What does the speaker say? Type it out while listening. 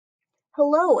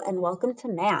Hello and welcome to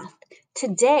math.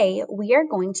 Today we are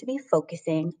going to be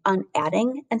focusing on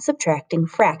adding and subtracting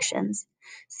fractions,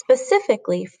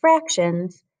 specifically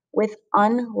fractions with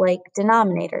unlike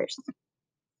denominators.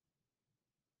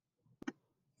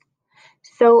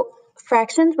 So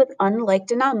fractions with unlike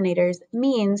denominators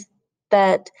means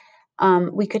that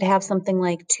we could have something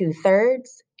like 2/3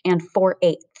 and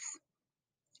 4/8.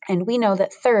 And we know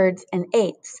that thirds and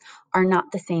eighths are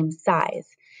not the same size.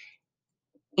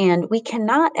 And we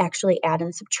cannot actually add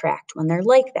and subtract when they're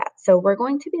like that. So we're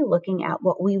going to be looking at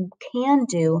what we can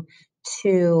do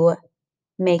to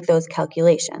make those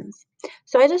calculations.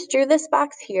 So I just drew this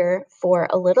box here for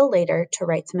a little later to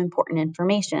write some important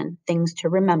information, things to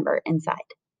remember inside.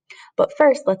 But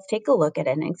first, let's take a look at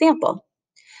an example.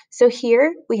 So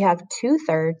here we have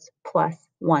 2/3 plus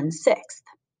 1/6.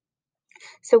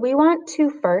 So we want to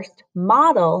first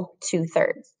model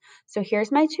 2/3. So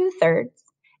here's my 2/3,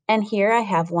 and here I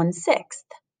have 1/6.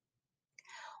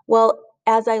 Well,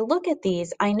 as I look at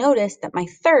these, I notice that my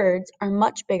thirds are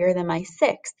much bigger than my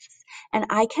sixths, and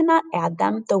I cannot add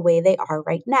them the way they are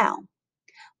right now.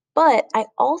 But I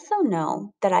also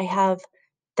know that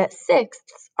that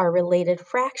sixths are related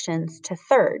fractions to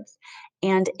thirds.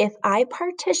 And if I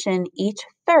partition each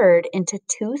third into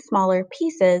two smaller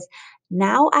pieces,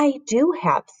 now I do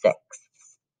have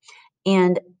sixths.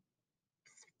 And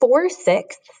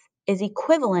 4/6 is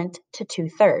equivalent to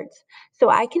 2/3. So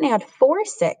I can add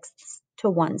 4/6 to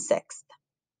 1/6.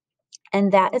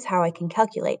 And that is how I can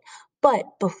calculate. But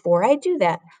before I do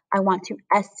that, I want to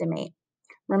estimate.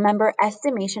 Remember,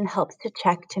 estimation helps to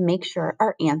check to make sure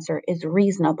our answer is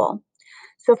reasonable.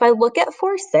 So if I look at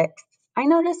 4/6, I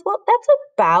notice, well, that's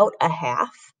about a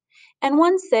half. And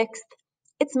 1/6,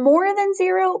 it's more than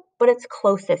 0, but it's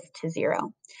closest to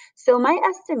 0. So my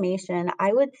estimation,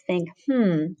 I would think,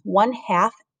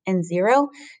 1/2 and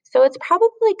 0. So it's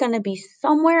probably going to be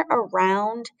somewhere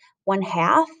around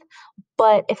 1/2.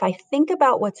 But if I think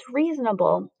about what's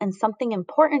reasonable and something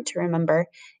important to remember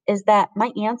is that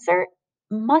my answer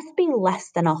must be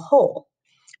less than a whole.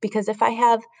 Because if I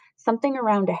have something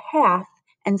around a half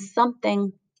and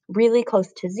something really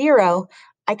close to 0,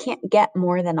 I can't get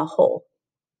more than a whole.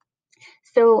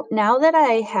 So now that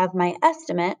I have my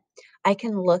estimate, I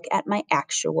can look at my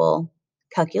actual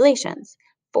calculations.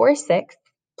 4/6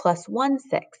 plus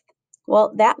 1/6.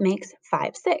 Well, that makes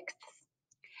 5/6.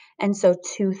 And so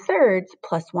 2/3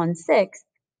 plus 1/6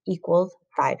 equals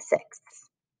 5/6.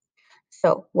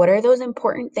 So what are those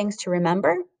important things to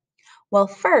remember? Well,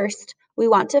 first, we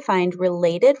want to find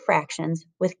related fractions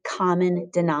with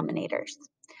common denominators.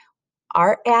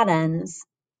 Our addends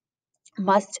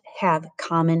must have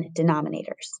common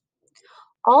denominators.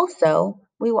 Also,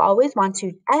 we will always want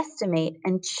to estimate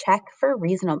and check for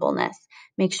reasonableness.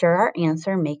 Make sure our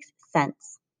answer makes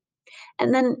sense.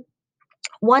 And then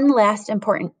one last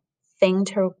important thing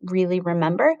to really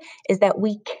remember is that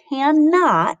we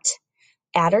cannot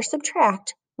add or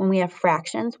subtract when we have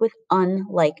fractions with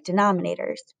unlike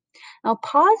denominators. Now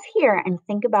pause here and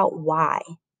think about why.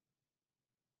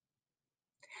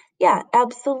 Yeah,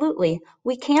 absolutely.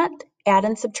 We can't add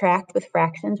and subtract with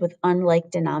fractions with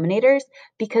unlike denominators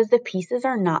because the pieces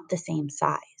are not the same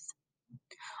size.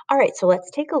 All right, so let's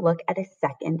take a look at a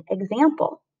second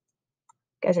example.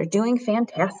 You guys are doing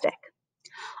fantastic.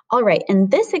 All right, in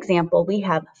this example, we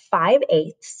have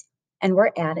 5/8 and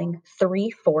we're adding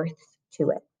 3/4 to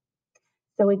it.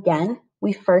 So again,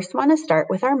 we first want to start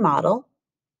with our model.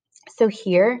 So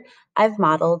here I've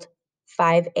modeled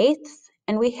 5/8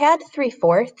 and we had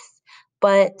 3/4,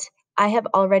 but I have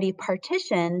already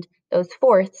partitioned those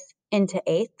fourths into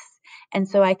eighths. And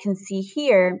so I can see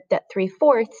here that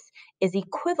 3/4 is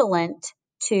equivalent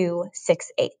to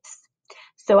 6/8.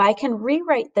 So I can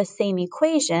rewrite the same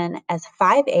equation as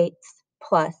 5/8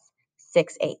 plus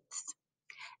 6/8.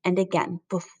 And again,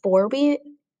 before we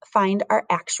find our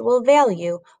actual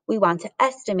value, we want to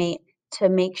estimate to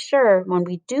make sure when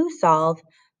we do solve,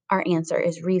 our answer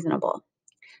is reasonable.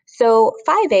 So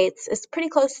 5/8 is pretty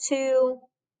close to,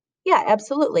 yeah,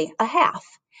 absolutely, a half.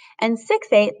 And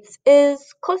 6/8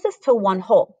 is closest to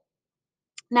 1/2.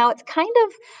 Now it's kind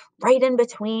of right in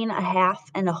between a half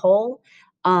and a whole.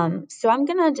 So I'm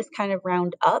gonna just kind of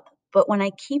round up, but when I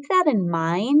keep that in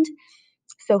mind,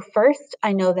 so first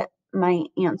I know that my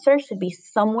answer should be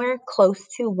somewhere close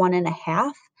to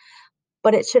 1.5,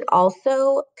 but it should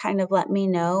also kind of let me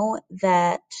know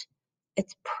that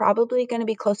it's probably going to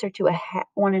be closer to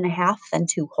 1.5 than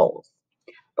 2 wholes.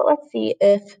 But let's see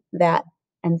if that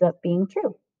ends up being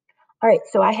true. All right,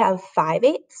 so I have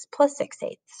 5/8 plus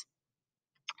 6/8.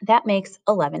 That makes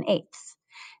 11/8.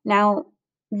 Now,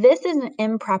 this is an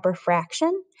improper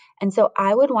fraction, and so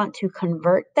I would want to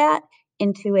convert that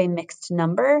into a mixed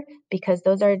number because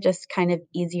those are just kind of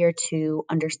easier to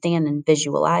understand and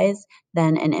visualize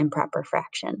than an improper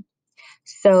fraction.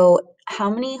 So how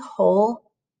many whole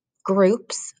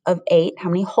groups of 8, how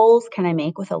many wholes can I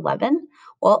make with 11?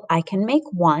 Well, I can make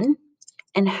 1.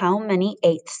 And how many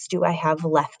eighths do I have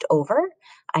left over?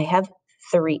 I have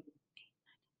 3.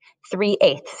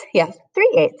 3/8. Yes,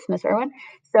 3/8, Miss Irwin.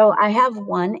 So I have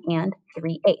 1 and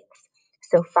 3/8.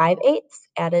 So 5/8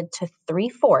 added to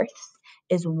 3/4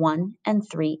 is 1 and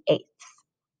 3/8.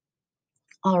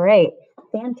 All right,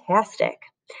 fantastic.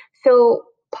 So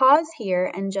pause here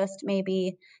and just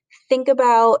maybe think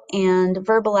about and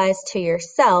verbalize to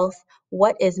yourself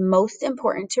what is most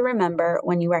important to remember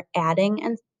when you are adding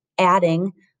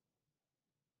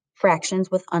fractions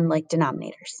with unlike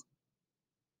denominators.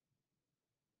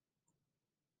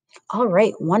 All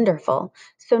right, wonderful.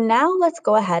 So now let's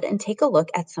go ahead and take a look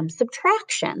at some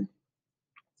subtraction.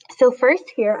 So first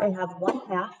here I have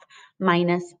 1/2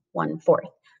 minus 1/4.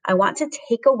 I want to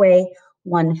take away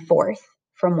 1/4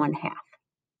 from 1/2.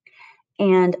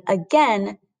 And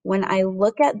again, when I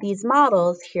look at these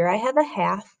models, here I have a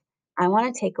half. I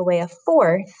want to take away a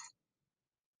 1/4,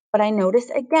 but I notice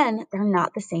again, they're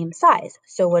not the same size.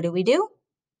 So what do?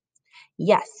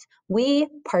 Yes, we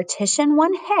partition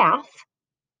 1/2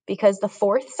 because the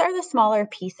 1/4s are the smaller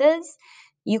pieces.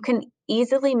 You can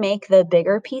easily make the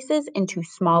bigger pieces into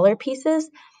smaller pieces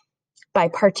by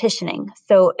partitioning.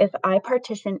 So if I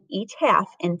partition each half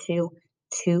into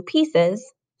 2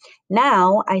 pieces,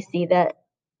 now I see that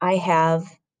I have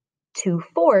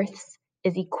 2/4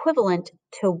 is equivalent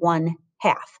to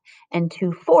 1/2, and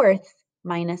 2/4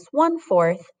 minus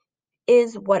 1/4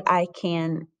 is what I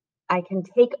can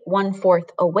take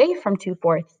 1/4 away from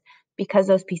 2/4 because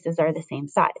those pieces are the same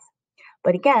size.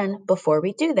 But again, before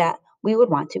we do that, we would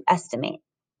want to estimate.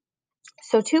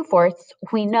 So 2/4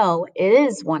 we know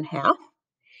is 1/2,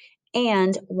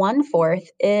 and 1/4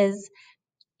 is,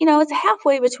 it's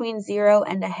halfway between 0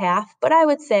 and a half, but I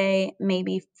would say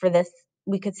maybe for this,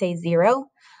 we could say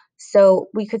 0. So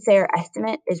we could say our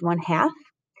estimate is 1/2,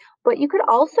 but you could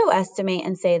also estimate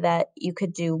and say that you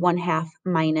could do 1/2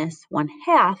 minus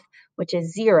 1/2, which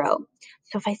is 0.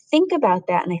 So if I think about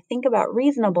that and I think about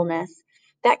reasonableness,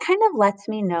 that kind of lets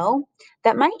me know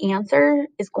that my answer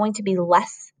is going to be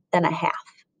less than a half.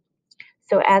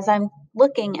 So as I'm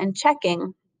looking and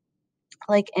checking,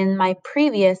 like in my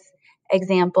previous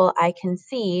example, I can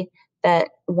see that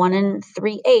 1 and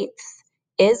 3/8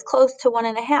 is close to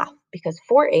 1.5 because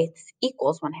 4/8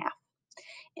 equals 1/2.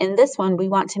 In this one, we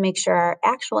want to make sure our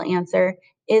actual answer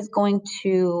is going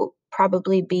to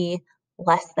probably be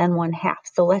less than 1/2.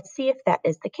 So let's see if that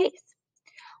is the case.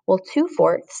 Well,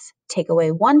 2/4 take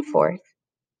away 1/4,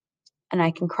 and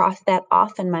I can cross that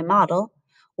off in my model.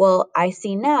 Well, I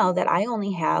see now that I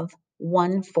only have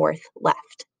 1/4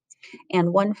 left.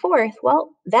 And 1/4,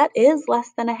 well, that is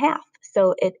less than a half.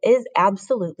 So it is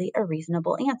absolutely a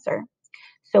reasonable answer.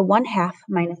 So 1/2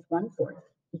 minus 1/4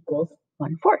 equals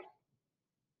 1/4.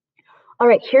 All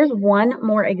right, here's one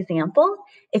more example.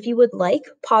 If you would like,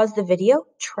 pause the video,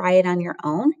 try it on your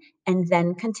own, and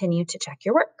then continue to check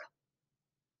your work.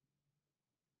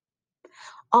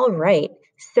 All right,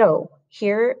 so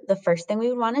here the first thing we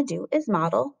would want to do is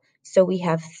model. So we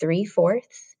have 3/4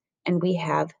 and we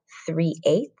have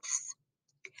 3/8.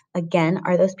 Again,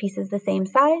 are those pieces the same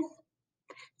size?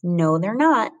 No, they're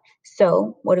not.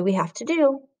 So what do we have to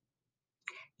do?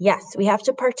 Yes, we have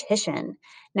to partition.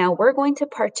 Now we're going to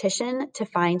partition to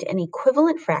find an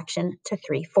equivalent fraction to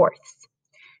 3/4.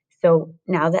 So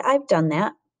now that I've done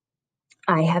that,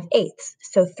 I have eighths.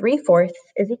 So 3/4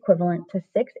 is equivalent to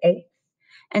 6/8,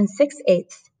 and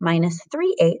 6/8 minus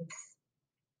 3/8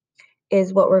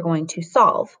 is what we're going to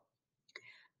solve.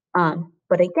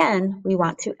 But again, we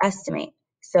want to estimate.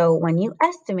 So when you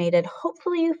estimated,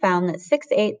 hopefully you found that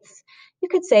 6/8 you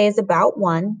could say is about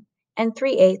 1, and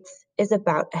 3/8 is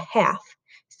about a half.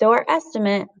 So our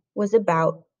estimate was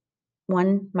about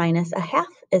 1 minus a half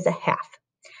is a half.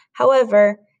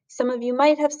 However, some of you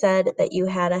might have said that you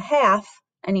had a half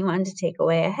and you wanted to take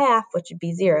away a half, which would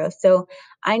be 0. So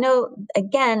I know,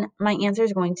 again, my answer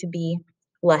is going to be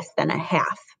less than a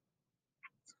half.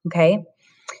 Okay,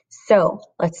 so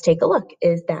let's take a look.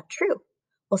 Is that true?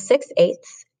 Well, 6/8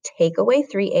 take away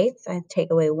 3/8. I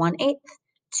take away 1/8,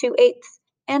 2/8,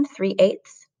 and 3/8.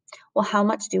 Well, how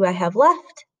much do I have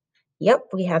left? Yep,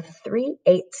 we have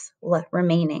 3/8 left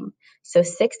remaining. So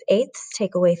 6/8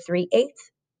 take away 3/8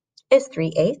 is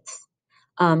 3/8,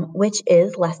 which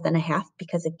is less than a half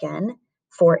because again,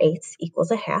 4/8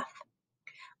 equals a half.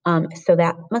 So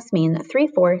that must mean that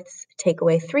 3/4 take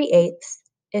away 3/8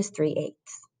 is 3/8.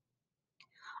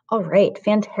 All right,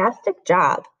 fantastic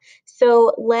job.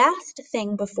 So last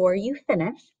thing before you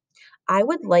finish, I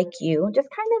would like you, just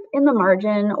kind of in the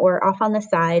margin or off on the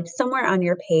side, somewhere on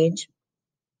your page,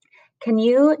 can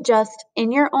you just,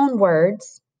 in your own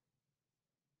words,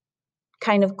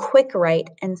 kind of quick write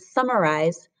and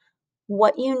summarize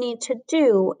what you need to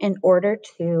do in order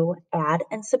to add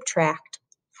and subtract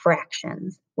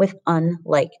fractions with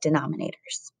unlike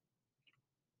denominators?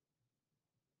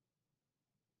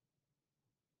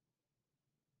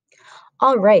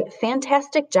 All right,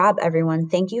 fantastic job, everyone.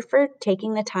 Thank you for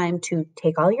taking the time to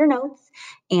take all your notes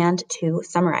and to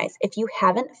summarize. If you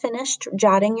haven't finished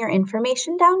jotting your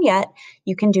information down yet,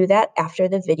 you can do that after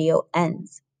the video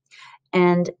ends.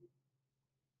 And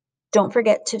don't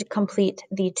forget to complete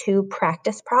the 2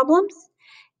 practice problems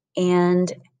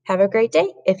and have a great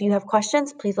day. If you have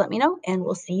questions, please let me know and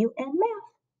we'll see you in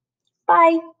math.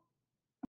 Bye.